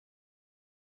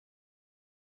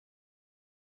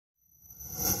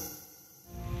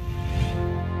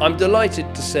I'm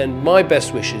delighted to send my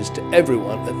best wishes to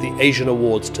everyone at the Asian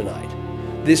Awards tonight.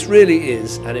 This really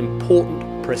is an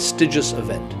important, prestigious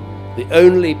event, the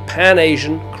only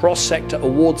Pan-Asian cross-sector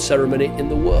awards ceremony in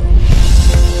the world.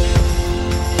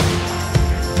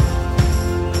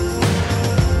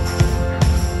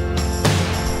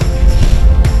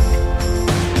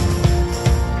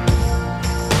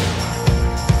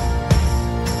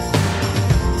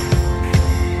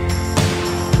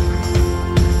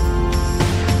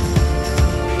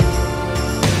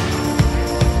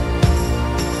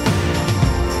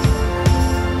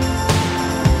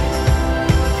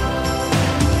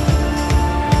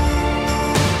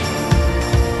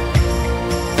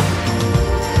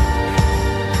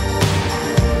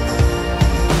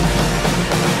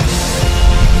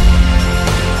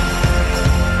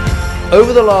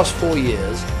 Over the last 4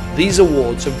 years, these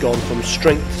awards have gone from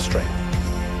strength to strength.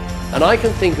 And I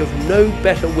can think of no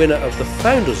better winner of the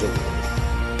Founders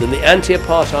Award than the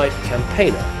anti-apartheid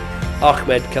campaigner,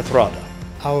 Ahmed Kathrada.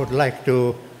 I would like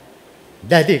to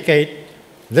dedicate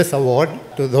this award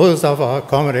to those of our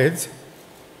comrades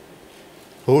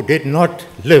who did not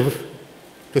live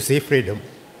to see freedom.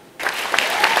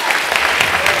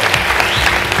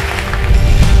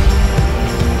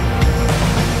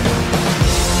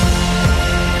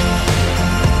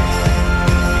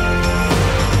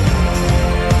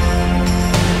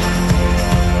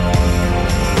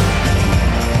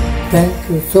 Thank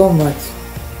you so much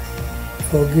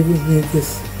for giving me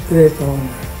this great honor.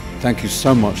 Thank you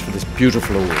so much for this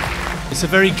beautiful award. It's a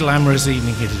very glamorous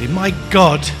evening here today. My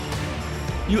God,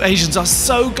 you Asians are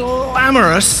so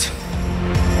glamorous.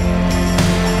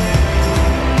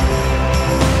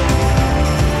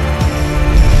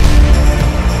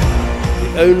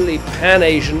 The only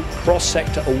Pan-Asian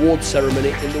cross-sector awards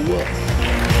ceremony in the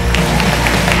world.